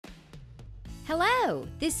Hello,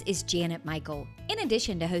 this is Janet Michael. In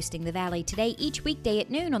addition to hosting The Valley Today each weekday at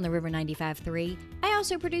noon on the River 95.3, I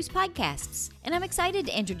also produce podcasts, and I'm excited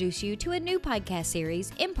to introduce you to a new podcast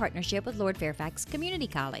series in partnership with Lord Fairfax Community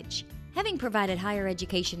College. Having provided higher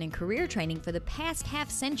education and career training for the past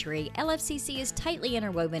half-century, LFCC is tightly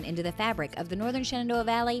interwoven into the fabric of the Northern Shenandoah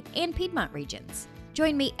Valley and Piedmont regions.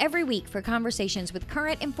 Join me every week for conversations with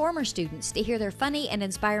current and former students to hear their funny and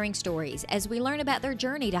inspiring stories as we learn about their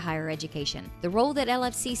journey to higher education, the role that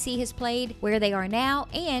LFCC has played, where they are now,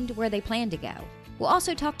 and where they plan to go. We'll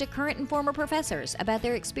also talk to current and former professors about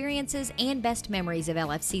their experiences and best memories of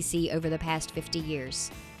LFCC over the past 50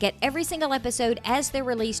 years. Get every single episode as they're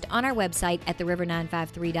released on our website at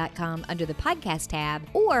theriver953.com under the podcast tab,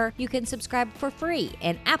 or you can subscribe for free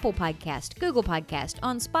in Apple Podcast, Google Podcast,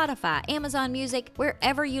 on Spotify, Amazon Music,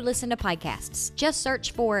 wherever you listen to podcasts. Just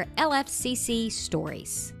search for LFCC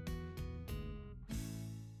Stories.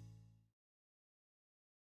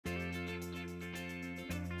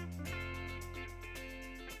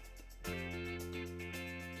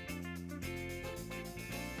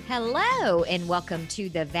 Hello and welcome to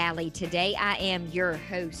The Valley Today. I am your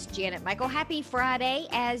host, Janet Michael. Happy Friday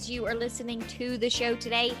as you are listening to the show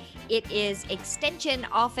today. It is Extension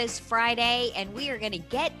Office Friday and we are going to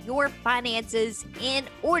get your finances in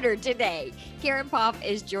order today. Karen Poff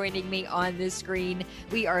is joining me on the screen.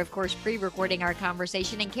 We are, of course, pre-recording our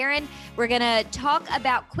conversation. And Karen, we're going to talk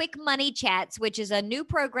about Quick Money Chats, which is a new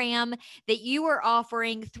program that you are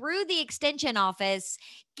offering through the Extension Office.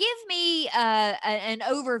 Give me an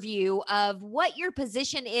overview of what your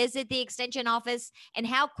position is at the Extension Office and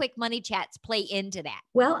how Quick Money Chats play into that.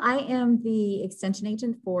 Well, I am the Extension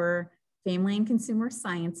Agent for Family and Consumer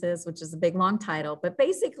Sciences, which is a big, long title, but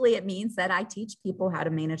basically it means that I teach people how to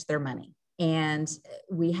manage their money. And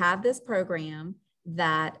we have this program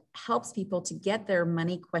that helps people to get their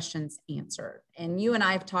money questions answered. And you and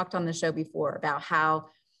I have talked on the show before about how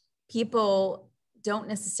people don't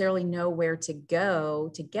necessarily know where to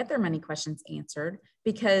go to get their money questions answered,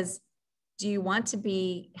 because do you want to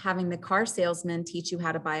be having the car salesman teach you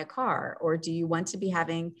how to buy a car? Or do you want to be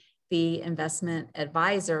having the investment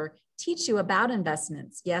advisor teach you about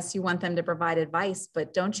investments? Yes, you want them to provide advice,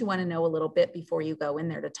 but don't you want to know a little bit before you go in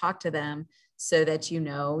there to talk to them so that you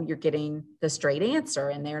know you're getting the straight answer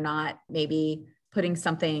and they're not maybe putting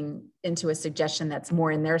something into a suggestion that's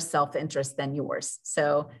more in their self-interest than yours.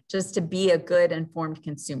 So just to be a good informed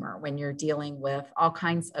consumer when you're dealing with all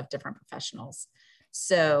kinds of different professionals.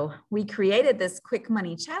 So we created this Quick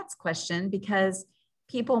Money Chats question because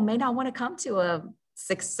people may not want to come to a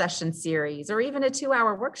 6-session series or even a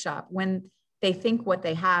 2-hour workshop when they think what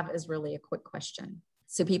they have is really a quick question.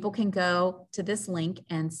 So people can go to this link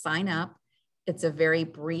and sign up. It's a very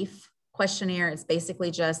brief questionnaire. It's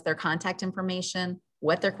basically just their contact information,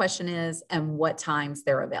 what their question is, and what times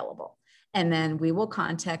they're available. And then we will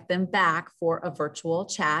contact them back for a virtual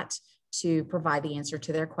chat to provide the answer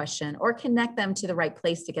to their question or connect them to the right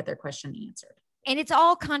place to get their question answered. And it's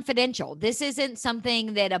all confidential. This isn't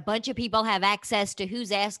something that a bunch of people have access to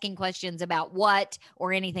who's asking questions about what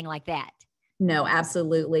or anything like that. No,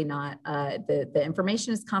 absolutely not. The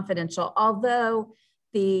information is confidential, although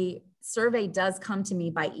the survey does come to me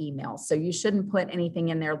by email. So you shouldn't put anything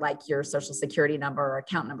in there like your social security number or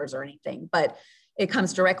account numbers or anything, but it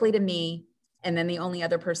comes directly to me. And then the only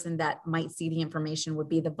other person that might see the information would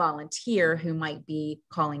be the volunteer who might be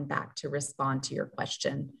calling back to respond to your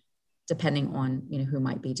question, depending on, who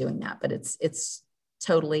might be doing that. But it's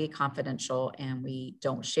totally confidential and we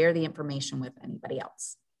don't share the information with anybody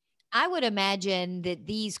else. I would imagine that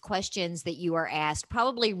these questions that you are asked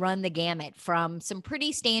probably run the gamut from some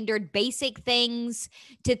pretty standard basic things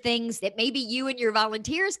to things that maybe you and your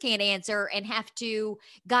volunteers can't answer and have to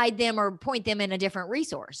guide them or point them in a different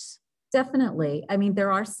resource. Definitely. I mean,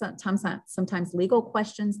 there are sometimes legal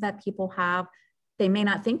questions that people have. They may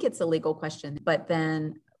not think it's a legal question, but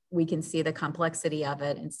then we can see the complexity of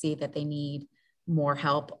it and see that they need more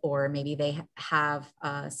help, or maybe they have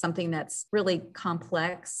something that's really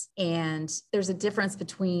complex. And there's a difference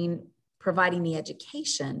between providing the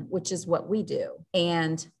education, which is what we do,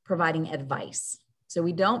 and providing advice. So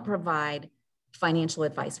we don't provide financial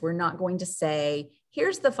advice. We're not going to say,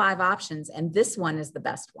 here's the 5 options and this one is the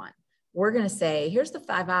best one. We're going to say, here's the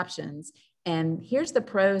 5 options and here's the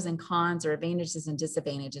pros and cons or advantages and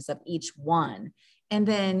disadvantages of each one. And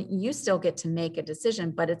then you still get to make a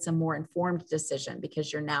decision, but it's a more informed decision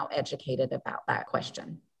because you're now educated about that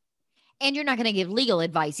question. And you're not going to give legal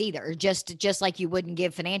advice either, just like you wouldn't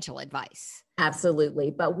give financial advice. Absolutely.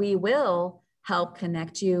 But we will help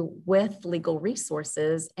connect you with legal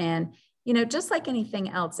resources. And Just like anything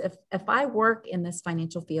else, if I work in this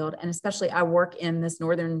financial field, and especially I work in this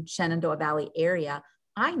Northern Shenandoah Valley area,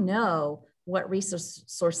 I know what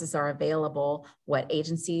resources are available, what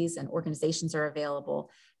agencies and organizations are available.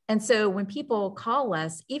 And so when people call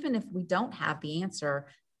us, even if we don't have the answer,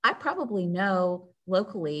 I probably know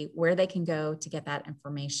locally where they can go to get that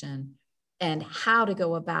information and how to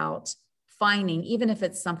go about finding, even if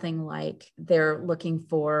it's something like they're looking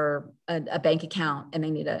for a bank account and they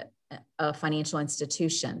need a financial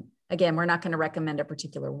institution. Again, we're not going to recommend a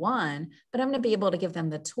particular one, but I'm going to be able to give them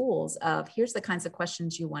the tools of here's the kinds of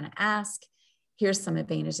questions you want to ask. Here's some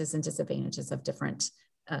advantages and disadvantages of different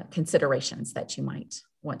considerations that you might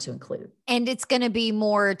want to include. And it's going to be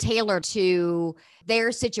more tailored to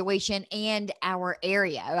their situation and our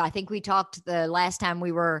area. I think we talked the last time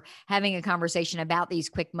we were having a conversation about these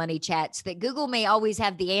quick money chats that Google may always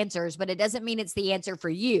have the answers, but it doesn't mean it's the answer for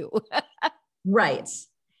you. Right.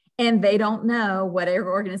 And they don't know what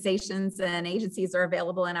organizations and agencies are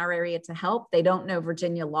available in our area to help. They don't know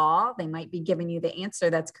Virginia law. They might be giving you the answer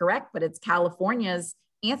that's correct, but it's California's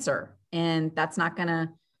answer. And that's not going to,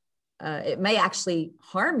 it may actually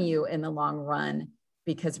harm you in the long run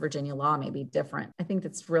because Virginia law may be different. I think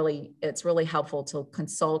it's really helpful to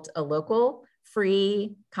consult a local,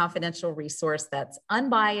 free, confidential resource that's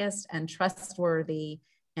unbiased and trustworthy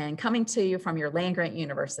and coming to you from your land-grant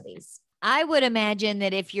universities. I would imagine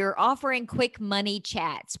that if you're offering quick money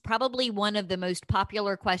chats, probably one of the most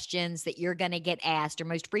popular questions that you're going to get asked or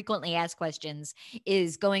most frequently asked questions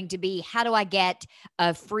is going to be, how do I get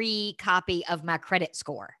a free copy of my credit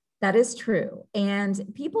score? That is true.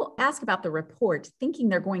 And people ask about the report thinking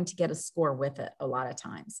they're going to get a score with it a lot of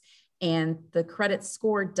times. And the credit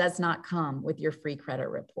score does not come with your free credit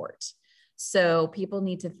report. So people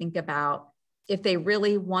need to think about if they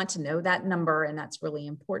really want to know that number and that's really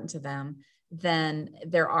important to them, then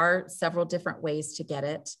there are several different ways to get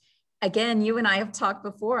it. Again, you and I have talked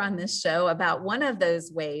before on this show about one of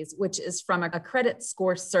those ways, which is from a credit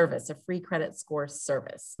score service, a free credit score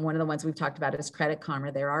service. One of the ones we've talked about is Credit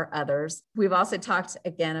Karma. There are others. We've also talked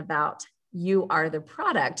again about you are the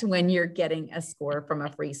product when you're getting a score from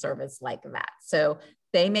a free service like that. So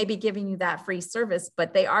they may be giving you that free service,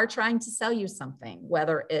 but they are trying to sell you something,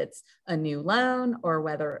 whether it's a new loan or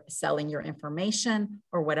whether selling your information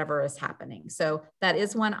or whatever is happening. So that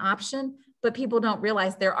is one option, but people don't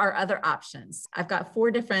realize there are other options. I've got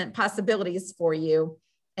 4 different possibilities for you,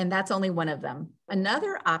 and that's only one of them.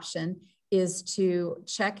 Another option is to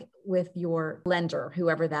check with your lender,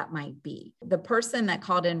 whoever that might be. The person that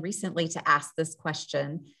called in recently to ask this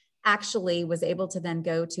question actually was able to then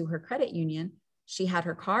go to her credit union. She had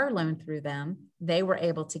her car loan through them. They were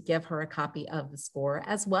able to give her a copy of the score,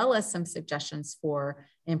 as well as some suggestions for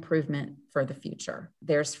improvement for the future.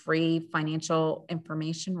 There's free financial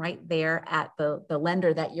information right there at the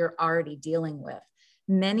lender that you're already dealing with.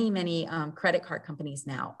 Many credit card companies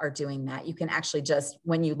now are doing that. You can actually just,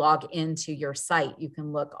 when you log into your site, you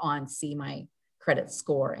can look on See My Credit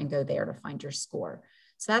Score and go there to find your score.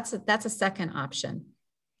 So that's a second option.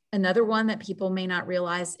 Another one that people may not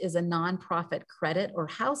realize is a nonprofit credit or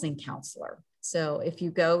housing counselor. So if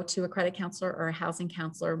you go to a credit counselor or a housing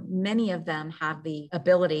counselor, many of them have the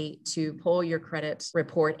ability to pull your credit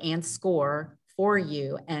report and score for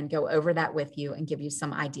you and go over that with you and give you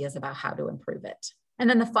some ideas about how to improve it. And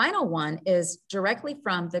then the final one is directly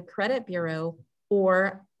from the credit bureau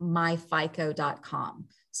or myfico.com.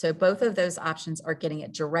 So both of those options are getting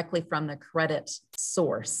it directly from the credit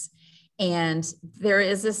source. And there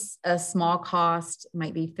is a small cost,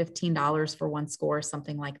 might be $15 for one score,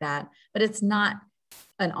 something like that, but it's not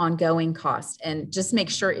an ongoing cost. And just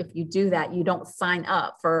make sure if you do that, you don't sign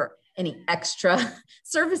up for any extra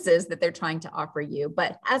services that they're trying to offer you.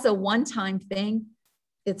 But as a one-time thing,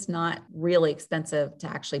 it's not really expensive to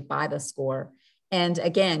actually buy the score. And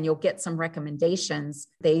again, you'll get some recommendations.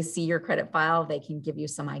 They see your credit file. They can give you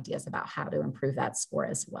some ideas about how to improve that score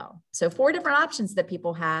as well. So 4 different options that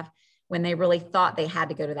people have when they really thought they had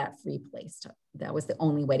to go to that free place. That was the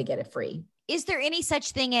only way to get it free. Is there any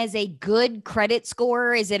such thing as a good credit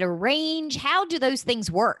score? Is it a range? How do those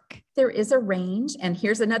things work? There is a range. And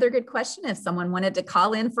here's another good question. If someone wanted to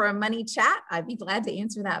call in for a money chat, I'd be glad to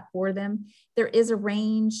answer that for them. There is a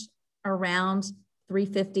range around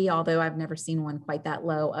 350, although I've never seen one quite that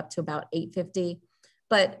low, up to about 850.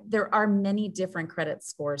 But there are many different credit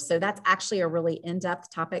scores. So that's actually a really in-depth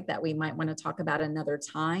topic that we might want to talk about another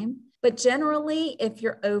time. But generally, if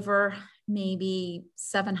you're over maybe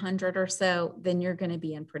 700 or so, then you're going to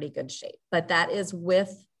be in pretty good shape. But that is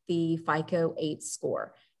with the FICO 8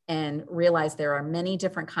 score. And realize there are many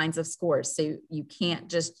different kinds of scores. So you can't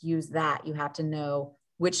just use that. You have to know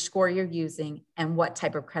which score you're using, and what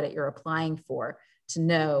type of credit you're applying for to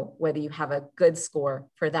know whether you have a good score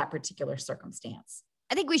for that particular circumstance.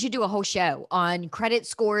 I think we should do a whole show on credit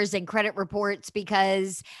scores and credit reports,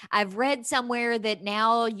 because I've read somewhere that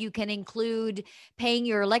now you can include paying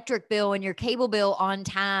your electric bill and your cable bill on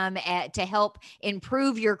time to help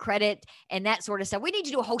improve your credit and that sort of stuff. We need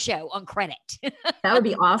to do a whole show on credit. That would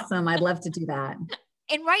be awesome. I'd love to do that.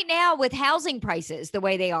 And right now, with housing prices the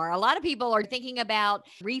way they are, a lot of people are thinking about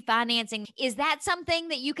refinancing. Is that something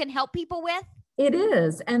that you can help people with? It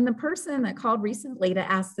is. And the person that called recently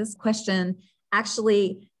to ask this question,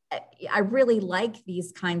 actually, I really like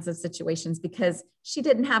these kinds of situations because she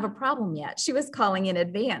didn't have a problem yet. She was calling in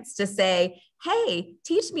advance to say, hey,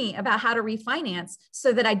 teach me about how to refinance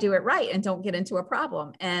so that I do it right and don't get into a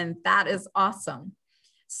problem. And that is awesome.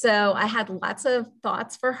 So I had lots of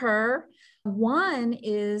thoughts for her. One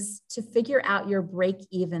is to figure out your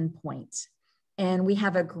break-even point. And we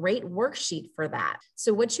have a great worksheet for that.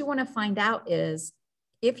 So what you want to find out is,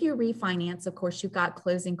 if you refinance, of course, you've got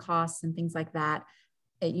closing costs and things like that.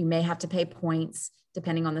 You may have to pay points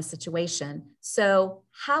depending on the situation. So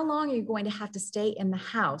how long are you going to have to stay in the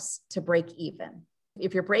house to break even?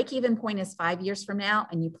 If your break-even point is 5 years from now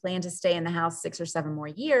and you plan to stay in the house 6 or 7 more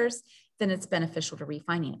years, then it's beneficial to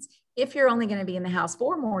refinance. If you're only going to be in the house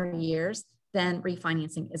 4 more years, then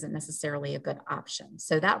refinancing isn't necessarily a good option.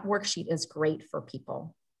 So that worksheet is great for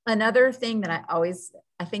people. Another thing that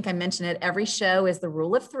I think I mention it every show, is the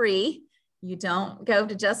rule of 3. You don't go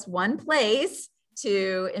to just one place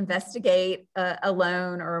to investigate a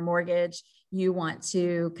loan or a mortgage. You want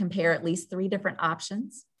to compare at least 3 different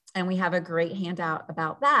options. And we have a great handout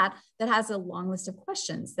about that has a long list of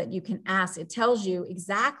questions that you can ask. It tells you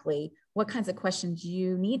exactly what kinds of questions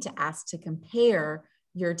you need to ask to compare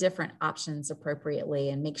your different options appropriately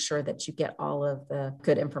and make sure that you get all of the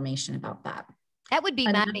good information about that. That would be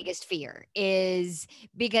my biggest fear, is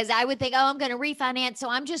because I would think, oh, I'm going to refinance, so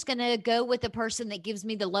I'm just going to go with the person that gives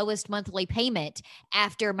me the lowest monthly payment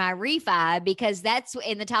after my refi, because that's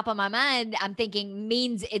in the top of my mind. I'm thinking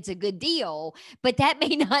means it's a good deal, but that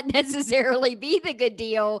may not necessarily be the good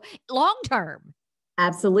deal long term.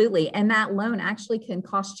 Absolutely. And that loan actually can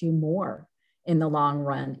cost you more in the long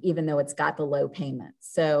run, even though it's got the low payment.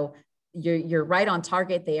 So you're right on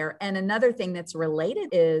target there. And another thing that's related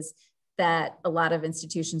is that a lot of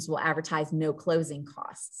institutions will advertise no closing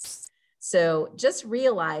costs. So just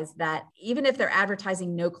realize that even if they're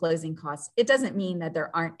advertising no closing costs, it doesn't mean that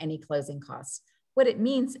there aren't any closing costs. What it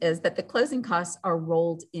means is that the closing costs are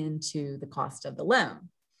rolled into the cost of the loan.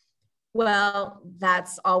 Well,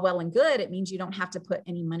 that's all well and good. It means you don't have to put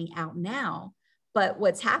any money out now. But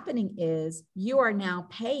what's happening is you are now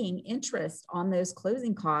paying interest on those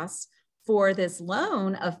closing costs for this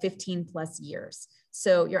loan of 15 plus years.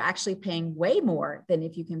 So you're actually paying way more than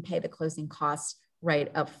if you can pay the closing costs right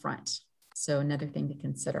up front. So another thing to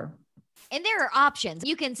consider. And there are options.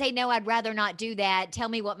 You can say, no, I'd rather not do that. Tell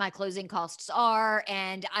me what my closing costs are,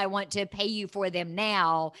 and I want to pay you for them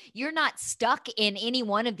now. You're not stuck in any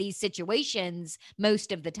one of these situations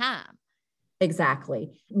most of the time.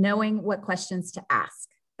 Exactly. Knowing what questions to ask.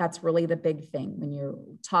 That's really the big thing. When you're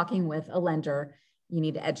talking with a lender, you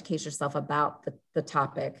need to educate yourself about the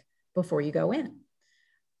topic before you go in.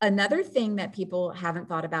 Another thing that people haven't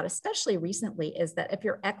thought about, especially recently, is that if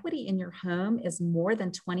your equity in your home is more than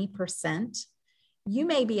 20%, you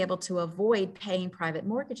may be able to avoid paying private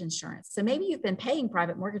mortgage insurance. So maybe you've been paying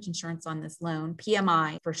private mortgage insurance on this loan,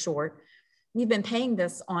 PMI for short. You've been paying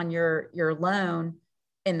this on your loan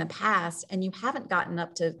in the past, and you haven't gotten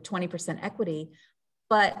up to 20% equity.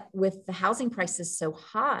 But with the housing prices so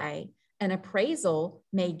high, an appraisal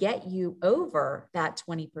may get you over that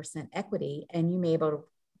 20% equity, and you may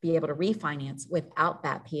be able to refinance without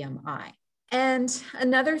that PMI. And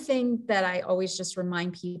another thing that I always just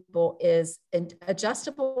remind people is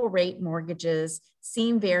adjustable rate mortgages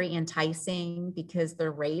seem very enticing because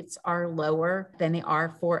the rates are lower than they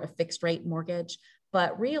are for a fixed rate mortgage.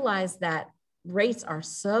 But realize that rates are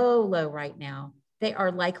so low right now, they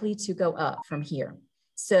are likely to go up from here.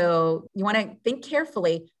 So you want to think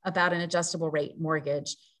carefully about an adjustable rate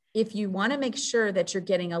mortgage. If you want to make sure that you're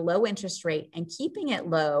getting a low interest rate and keeping it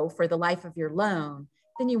low for the life of your loan,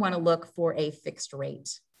 then you want to look for a fixed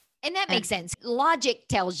rate. And that makes sense. Logic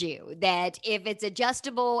tells you that if it's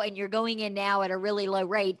adjustable and you're going in now at a really low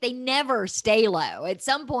rate, they never stay low. At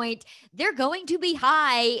some point, they're going to be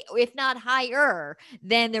high, if not higher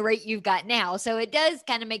than the rate you've got now. So it does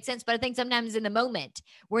kind of make sense. But I think sometimes in the moment,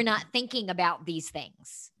 we're not thinking about these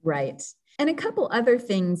things. Right. And a couple other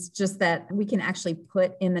things just that we can actually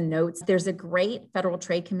put in the notes. There's a great Federal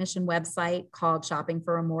Trade Commission website called Shopping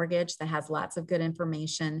for a Mortgage that has lots of good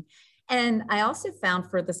information. And I also found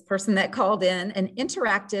for this person that called in an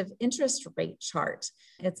interactive interest rate chart.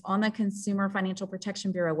 It's on the Consumer Financial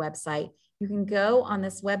Protection Bureau website. You can go on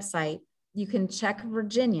this website, you can check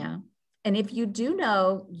Virginia. And if you do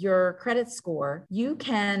know your credit score, you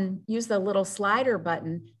can use the little slider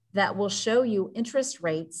button that will show you interest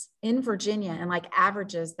rates in Virginia and like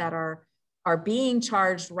averages that are being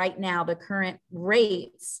charged right now, the current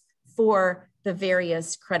rates for the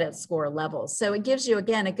various credit score levels. So it gives you,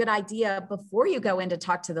 again, a good idea before you go in to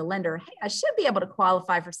talk to the lender. Hey, I should be able to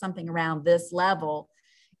qualify for something around this level.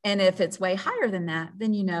 And if it's way higher than that,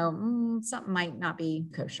 then you know something might not be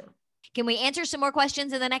kosher. Can we answer some more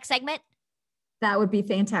questions in the next segment? That would be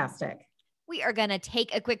fantastic. We are going to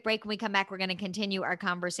take a quick break. When we come back, we're going to continue our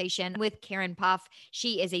conversation with Karen Poff.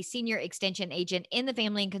 She is a senior extension agent in the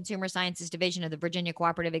Family and Consumer Sciences Division of the Virginia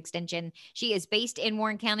Cooperative Extension. She is based in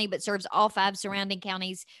Warren County, but serves all 5 surrounding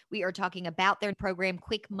counties. We are talking about their program,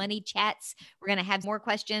 Quick Money Chats. We're going to have more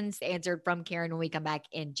questions answered from Karen when we come back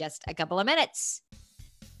in just a couple of minutes.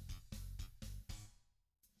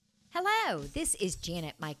 Hello, this is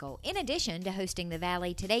Janet Michael. In addition to hosting The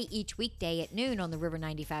Valley Today each weekday at noon on the River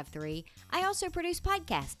 95.3, I also produce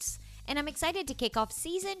podcasts. And I'm excited to kick off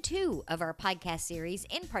season 2 of our podcast series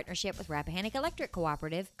in partnership with Rappahannock Electric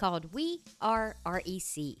Cooperative called We Are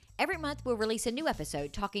REC. Every month, we'll release a new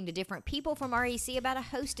episode talking to different people from REC about a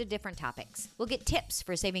host of different topics. We'll get tips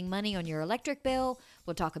for saving money on your electric bill.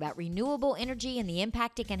 We'll talk about renewable energy and the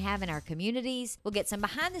impact it can have in our communities. We'll get some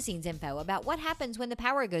behind-the-scenes info about what happens when the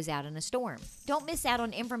power goes out in a storm. Don't miss out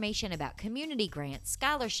on information about community grants,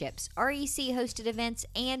 scholarships, REC-hosted events,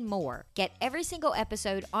 and more. Get every single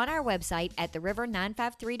episode on our website at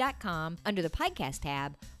theriver953.com under the podcast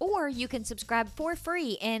tab, or you can subscribe for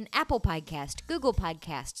free in Apple Podcast, Google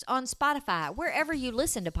Podcasts, on Spotify, wherever you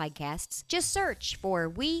listen to podcasts. Just search for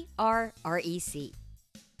We Are REC.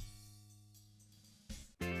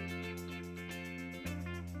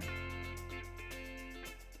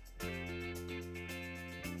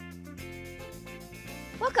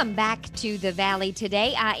 Welcome back to The Valley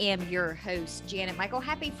Today. I am your host, Janet Michael.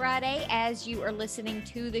 Happy Friday as you are listening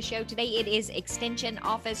to the show today. It is Extension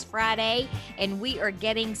Office Friday, and we are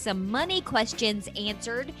getting some money questions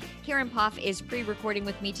answered. Karen Poff is pre-recording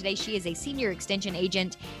with me today. She is a senior extension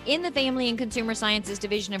agent in the Family and Consumer Sciences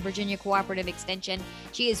Division of Virginia Cooperative Extension.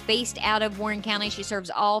 She is based out of Warren County. She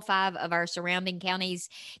serves all 5 of our surrounding counties.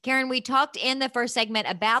 Karen, we talked in the first segment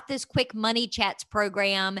about this Quick Money Chats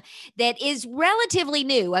program that is relatively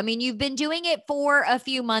new. I mean, you've been doing it for a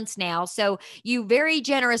few months now, so you very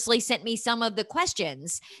generously sent me some of the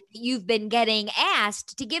questions you've been getting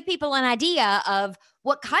asked to give people an idea of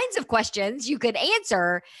what kinds of questions you could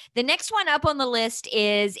answer. The next one up on the list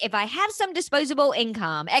is, if I have some disposable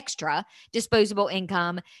income, extra disposable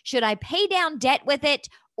income, should I pay down debt with it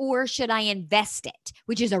or should I invest it?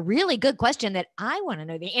 Which is a really good question that I want to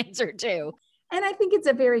know the answer to. And I think it's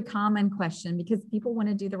a very common question because people want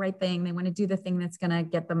to do the right thing. They want to do the thing that's going to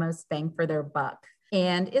get the most bang for their buck.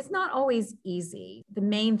 And it's not always easy. The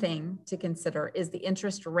main thing to consider is the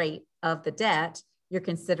interest rate of the debt you're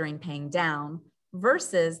considering paying down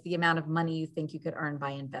versus the amount of money you think you could earn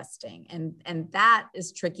by investing. And that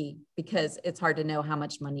is tricky because it's hard to know how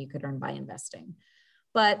much money you could earn by investing.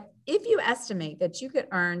 But if you estimate that you could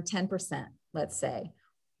earn 10%, let's say,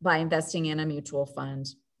 by investing in a mutual fund,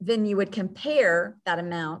 then you would compare that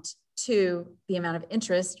amount to the amount of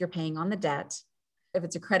interest you're paying on the debt. If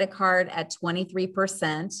it's a credit card at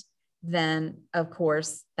 23%, then of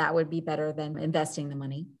course that would be better than investing the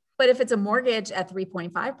money. But if it's a mortgage at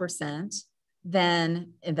 3.5%,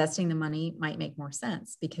 then investing the money might make more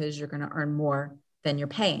sense because you're going to earn more than you're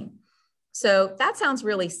paying. So that sounds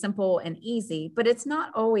really simple and easy, but it's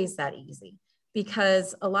not always that easy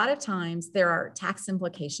because a lot of times there are tax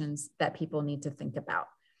implications that people need to think about.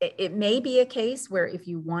 It may be a case where if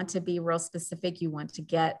you want to be real specific, you want to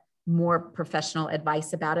get more professional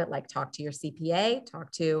advice about it, like talk to your CPA,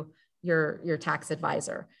 talk to your tax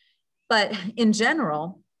advisor. But in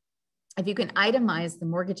general, if you can itemize the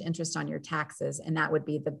mortgage interest on your taxes, and that would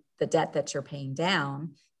be the debt that you're paying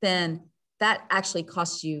down, then that actually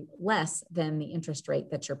costs you less than the interest rate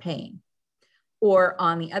that you're paying. Or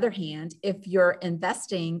on the other hand, if you're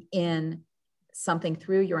investing in something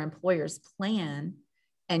through your employer's plan,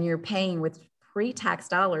 and you're paying with pre-tax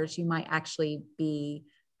dollars, you might actually be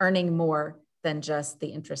earning more than just the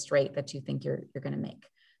interest rate that you think you're going to make.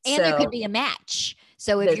 And there could be a match.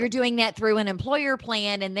 So if you're doing that through an employer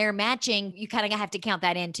plan and they're matching, you kind of have to count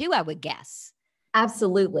that in too, I would guess.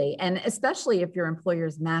 Absolutely. And especially if your employer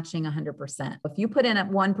is matching 100%. If you put in at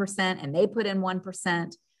 1% and they put in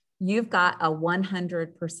 1%, you've got a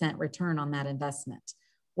 100% return on that investment.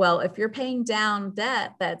 Well, if you're paying down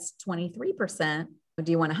debt that's 23%,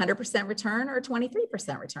 do you want 100% return or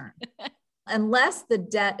 23% return? Unless the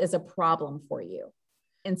debt is a problem for you.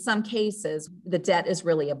 In some cases, the debt is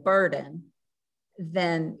really a burden,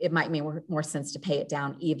 then it might make more sense to pay it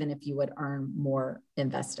down, even if you would earn more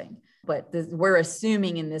investing. But we're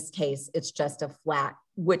assuming in this case, it's just a flat,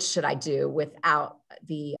 which should I do without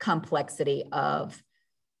the complexity of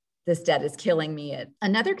this debt is killing me.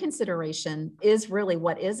 Another consideration is really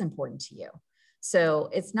what is important to you. So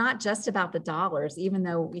it's not just about the dollars, even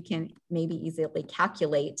though we can maybe easily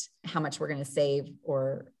calculate how much we're going to save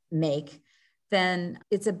or make, then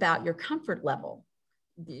it's about your comfort level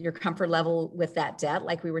with that debt,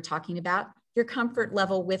 like we were talking about, your comfort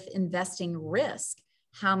level with investing risk.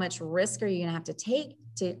 How much risk are you going to have to take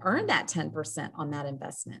to earn that 10% on that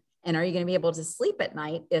investment? And are you going to be able to sleep at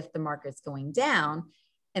night if the market's going down?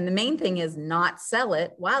 And the main thing is not sell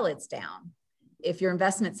it while it's down. If your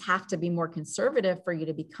investments have to be more conservative for you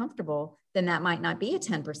to be comfortable, then that might not be a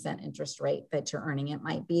 10% interest rate that you're earning. It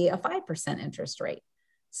might be a 5% interest rate.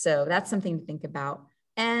 So that's something to think about.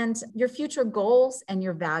 And your future goals and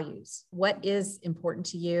your values. What is important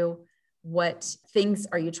to you? What things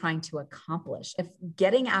are you trying to accomplish? If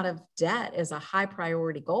getting out of debt is a high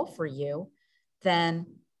priority goal for you, then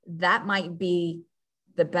that might be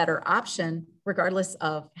the better option, regardless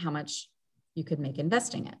of how much you could make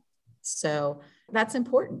investing it. So that's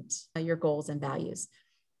important, your goals and values.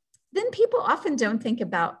 Then people often don't think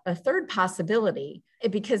about a third possibility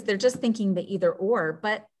because they're just thinking the either or,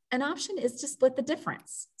 but an option is to split the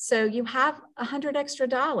difference. So you have $100 extra.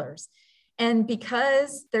 And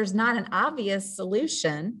because there's not an obvious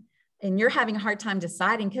solution and you're having a hard time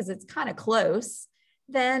deciding because it's kind of close,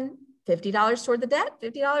 then $50 toward the debt,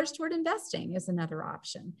 $50 toward investing is another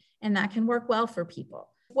option. And that can work well for people.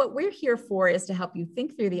 What we're here for is to help you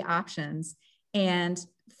think through the options. And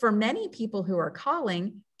for many people who are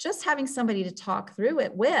calling, just having somebody to talk through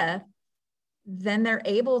it with, then they're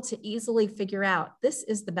able to easily figure out this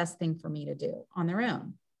is the best thing for me to do on their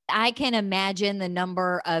own. I can imagine the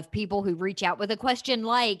number of people who reach out with a question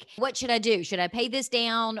like, what should I do? Should I pay this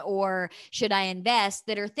down or should I invest?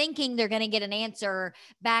 That are thinking they're going to get an answer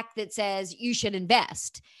back that says you should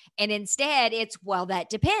invest. And instead it's, well, that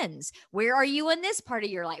depends. Where are you in this part of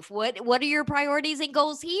your life? What are your priorities and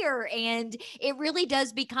goals here? And it really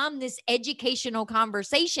does become this educational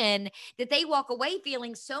conversation that they walk away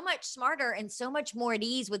feeling so much smarter and so much more at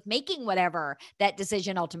ease with making whatever that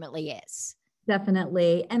decision ultimately is.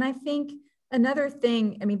 Definitely. And I think another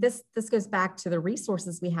thing, I mean, this goes back to the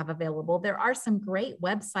resources we have available. There are some great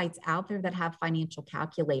websites out there that have financial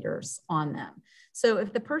calculators on them. So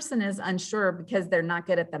if the person is unsure because they're not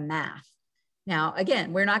good at the math, now,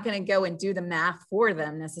 again, we're not going to go and do the math for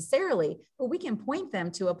them necessarily, but we can point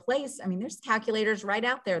them to a place. I mean, there's calculators right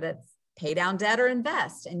out there that pay down debt or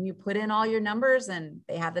invest, and you put in all your numbers and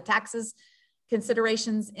they have the taxes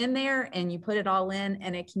considerations in there and you put it all in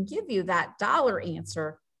and it can give you that dollar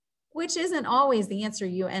answer, which isn't always the answer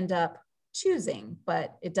you end up choosing,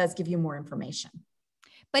 but it does give you more information.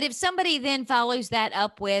 But if somebody then follows that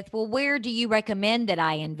up with, well, where do you recommend that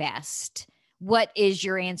I invest? What is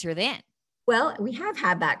your answer then? Well, we have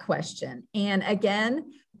had that question. And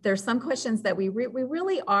again, there's some questions that we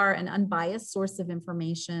really are an unbiased source of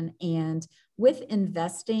information. And with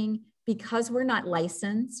investing, because we're not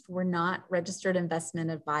licensed, we're not registered investment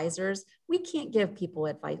advisors, we can't give people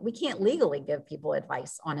advice. We can't legally give people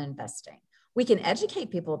advice on investing. We can educate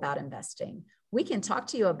people about investing. We can talk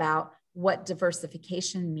to you about what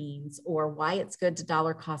diversification means or why it's good to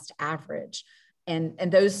dollar cost average and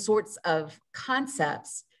those sorts of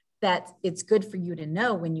concepts that it's good for you to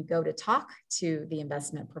know when you go to talk to the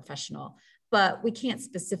investment professional. But we can't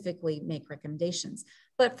specifically make recommendations.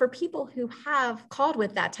 But for people who have called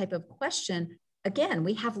with that type of question, again,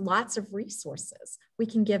 we have lots of resources. We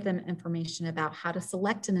can give them information about how to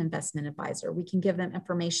select an investment advisor. We can give them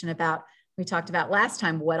information about, we talked about last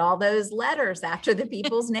time, what all those letters after the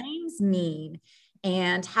people's names mean,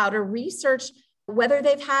 and how to research whether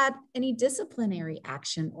they've had any disciplinary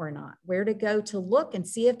action or not, where to go to look and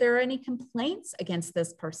see if there are any complaints against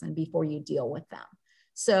this person before you deal with them.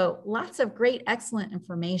 So lots of great, excellent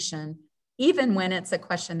information, even when it's a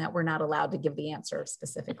question that we're not allowed to give the answer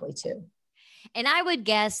specifically to. And I would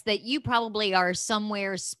guess that you probably are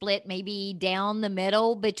somewhere split, maybe down the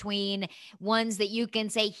middle between ones that you can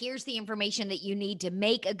say, here's the information that you need to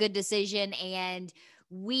make a good decision, and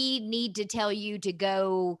we need to tell you to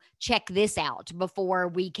go check this out before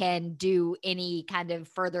we can do any kind of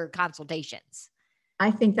further consultations?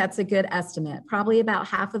 I think that's a good estimate. Probably about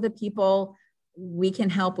half of the people we can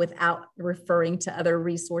help without referring to other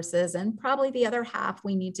resources. And probably the other half,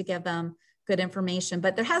 we need to give them good information.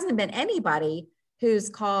 But there hasn't been anybody who's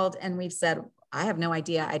called and we've said, I have no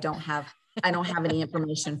idea. I don't have any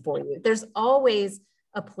information for you. There's always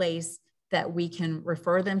a place that we can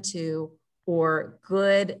refer them to, or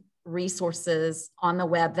good resources on the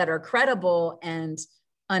web that are credible and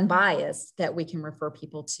unbiased that we can refer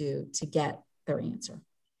people to get their answer.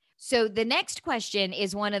 So the next question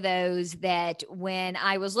is one of those that when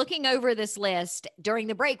I was looking over this list during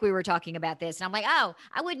the break, we were talking about this and I'm like, oh,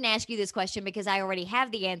 I wouldn't ask you this question because I already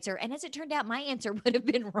have the answer. And as it turned out, my answer would have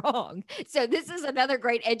been wrong. So this is another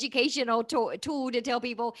great educational tool to tell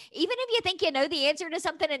people, even if you think you know the answer to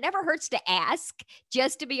something, it never hurts to ask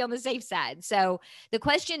just to be on the safe side. So the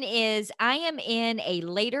question is, I am in a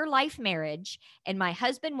later life marriage and my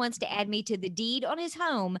husband wants to add me to the deed on his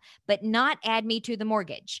home, but not add me to the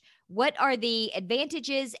mortgage. What are the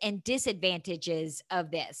advantages and disadvantages of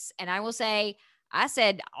this? And I will say, I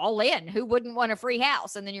said all in. Who wouldn't want a free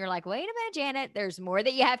house? And then you're like, wait a minute, Janet, there's more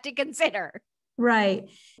that you have to consider. Right.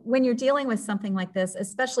 When you're dealing with something like this,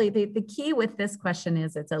 especially the key with this question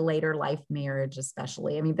is it's a later life marriage,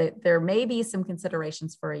 especially. I mean, there may be some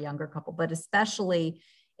considerations for a younger couple, but especially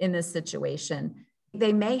in this situation,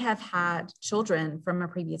 they may have had children from a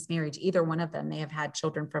previous marriage. Either one of them may have had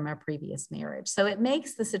children from a previous marriage. So it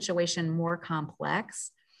makes the situation more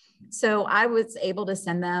complex. So I was able to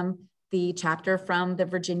send them the chapter from the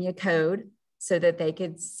Virginia Code so that they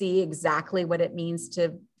could see exactly what it means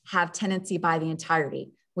to have tenancy by the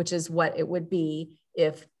entirety, which is what it would be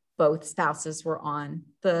if both spouses were on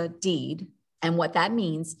the deed. And what that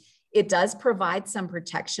means, it does provide some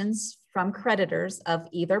protections from creditors of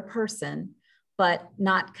either person, but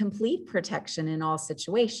not complete protection in all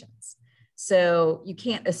situations. So you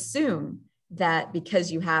can't assume that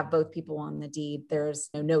because you have both people on the deed, there's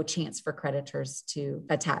no chance for creditors to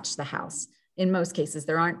attach the house. In most cases,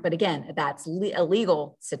 there aren't. But again, that's a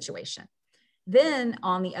legal situation. Then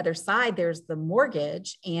on the other side, there's the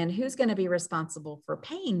mortgage, and who's going to be responsible for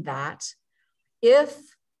paying that if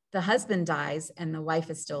the husband dies and the wife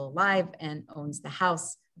is still alive and owns the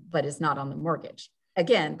house, but is not on the mortgage.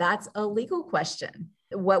 Again, that's a legal question.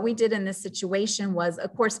 What we did in this situation was,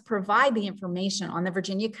 of course, provide the information on the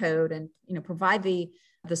Virginia Code and provide the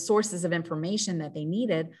sources of information that they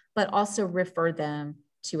needed, but also refer them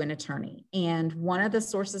to an attorney. And one of the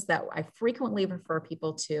sources that I frequently refer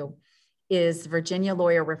people to is Virginia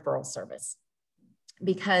Lawyer Referral Service,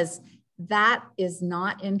 because that is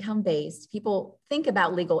not income-based. People think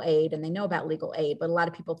about legal aid and they know about legal aid, but a lot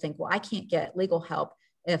of people think, well, I can't get legal help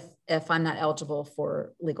if I'm not eligible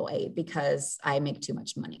for legal aid because I make too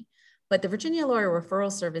much money. But the Virginia Lawyer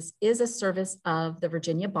Referral Service is a service of the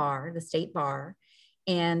Virginia Bar, the state bar,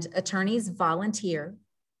 and attorneys volunteer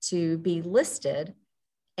to be listed,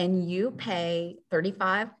 and you pay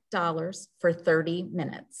 $35 for 30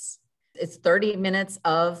 minutes. It's 30 minutes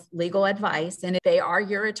of legal advice. And if they are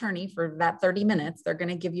your attorney for that 30 minutes, they're going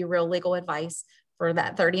to give you real legal advice for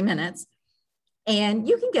that 30 minutes. And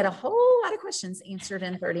you can get a whole lot of questions answered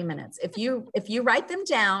in 30 minutes. If you write them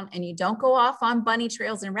down and you don't go off on bunny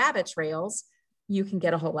trails and rabbit trails, you can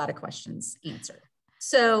get a whole lot of questions answered.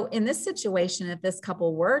 So in this situation, if this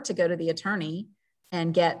couple were to go to the attorney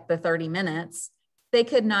and get the 30 minutes, they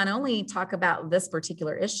could not only talk about this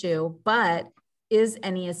particular issue, but is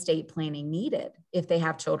any estate planning needed if they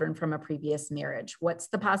have children from a previous marriage? What's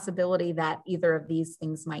the possibility that either of these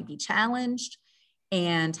things might be challenged?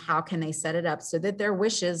 And how can they set it up so that their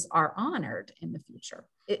wishes are honored in the future?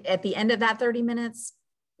 At the end of that 30 minutes,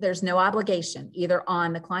 there's no obligation either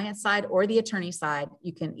on the client side or the attorney side.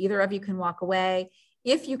 Either of you can walk away.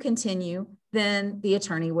 If you continue, then the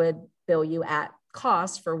attorney would bill you at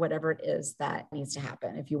cost for whatever it is that needs to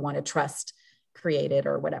happen. If you want a trust created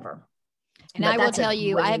or whatever. And I will tell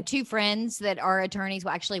you, I have two friends that are attorneys.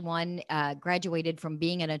 Well, actually, one graduated from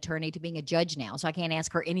being an attorney to being a judge now. So I can't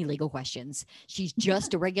ask her any legal questions. She's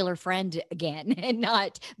just a regular friend again and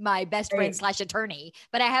not my best friend / attorney.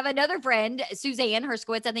 But I have another friend, Suzanne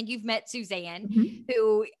Herskowitz. I think you've met Suzanne,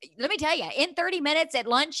 who, let me tell you, in 30 minutes at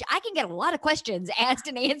lunch, I can get a lot of questions asked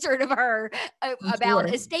and answered of her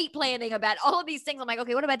about estate planning, about all of these things. I'm like,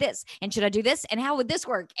 okay, what about this? And should I do this? And how would this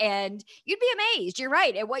work? And you'd be amazed. You're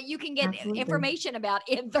right. At what you can get information about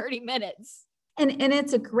in 30 minutes. And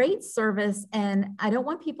it's a great service. And I don't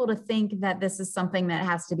want people to think that this is something that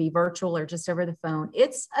has to be virtual or just over the phone.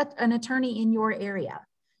 It's an attorney in your area.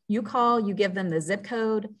 You call, you give them the zip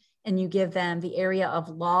code, and you give them the area of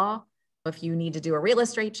law. If you need to do a real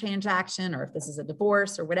estate transaction, or if this is a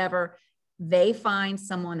divorce or whatever, they find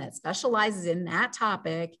someone that specializes in that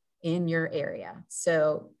topic in your area.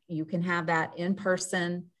 So you can have that in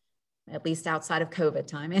person, at least outside of COVID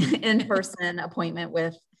time, in person appointment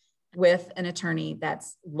with an attorney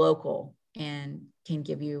that's local and can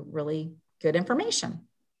give you really good information.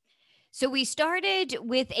 So we started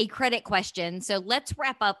with a credit question. So let's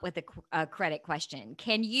wrap up with a credit question.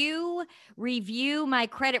 Can you review my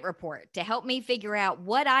credit report to help me figure out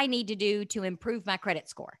what I need to do to improve my credit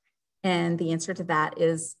score? And the answer to that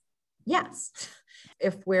is yes.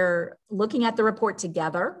 If we're looking at the report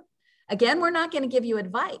together, again, we're not going to give you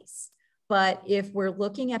advice, but if we're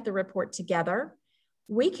looking at the report together,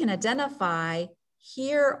 we can identify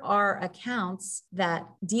here are accounts that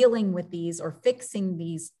dealing with these or fixing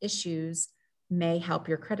these issues may help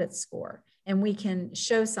your credit score. And we can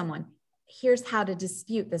show someone, here's how to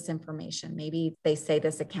dispute this information. Maybe they say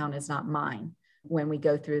this account is not mine when we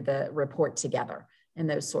go through the report together and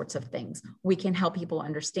those sorts of things. We can help people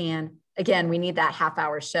understand. Again, we need that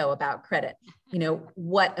half-hour show about credit,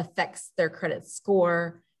 what affects their credit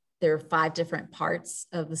score. There are 5 different parts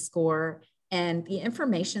of the score. And the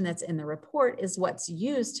information that's in the report is what's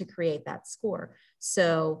used to create that score.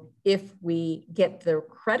 So if we get the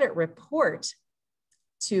credit report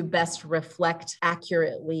to best reflect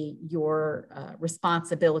accurately your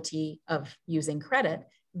responsibility of using credit,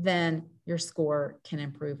 then your score can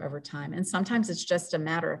improve over time. And sometimes it's just a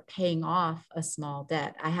matter of paying off a small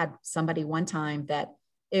debt. I had somebody one time that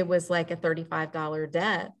it was like a $35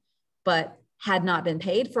 debt, but had not been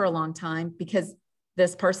paid for a long time because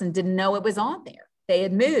this person didn't know it was on there. They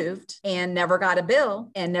had moved and never got a bill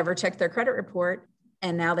and never checked their credit report.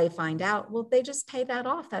 And now they find out, well, they just pay that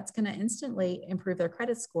off. That's going to instantly improve their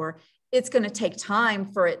credit score. It's going to take time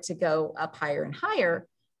for it to go up higher and higher,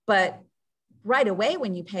 but right away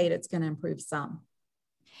when you pay it, it's going to improve some.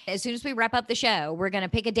 As soon as we wrap up the show, we're going to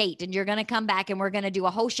pick a date and you're going to come back and we're going to do a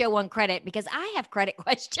whole show on credit because I have credit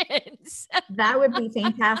questions. That would be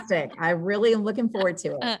fantastic. I really am looking forward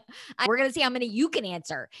to it. We're going to see how many you can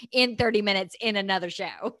answer in 30 minutes in another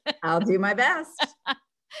show. I'll do my best.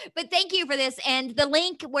 But thank you for this. And the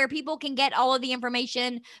link where people can get all of the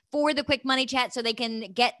information for the quick money chat so they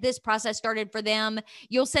can get this process started for them,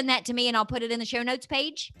 you'll send that to me and I'll put it in the show notes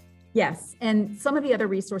page. Yes. And some of the other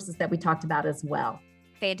resources that we talked about as well.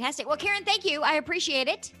 Fantastic. Well, Karen, thank you. I appreciate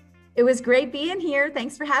it. It was great being here.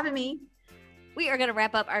 Thanks for having me. We are going to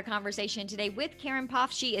wrap up our conversation today with Karen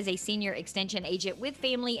Poff. She is a senior extension agent with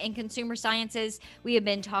Family and Consumer Sciences. We have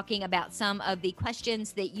been talking about some of the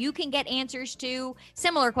questions that you can get answers to,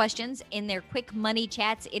 similar questions in their quick money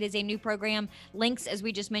chats. It is a new program. Links, as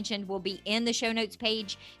we just mentioned, will be in the show notes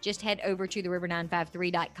page. Just head over to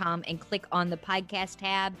theriver953.com and click on the podcast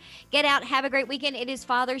tab. Get out. Have a great weekend. It is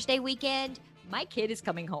Father's Day weekend. My kid is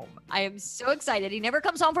coming home. I am so excited. He never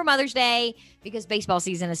comes home for Mother's Day because baseball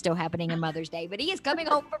season is still happening in Mother's Day, but he is coming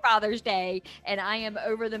home for Father's Day and I am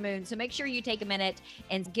over the moon. So make sure you take a minute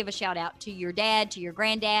and give a shout out to your dad, to your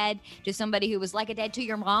granddad, to somebody who was like a dad to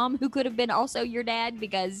your mom who could have been also your dad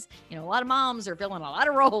because, a lot of moms are filling a lot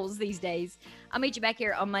of roles these days. I'll meet you back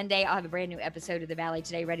here on Monday. I'll have a brand new episode of The Valley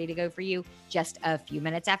Today ready to go for you just a few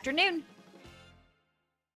minutes after noon.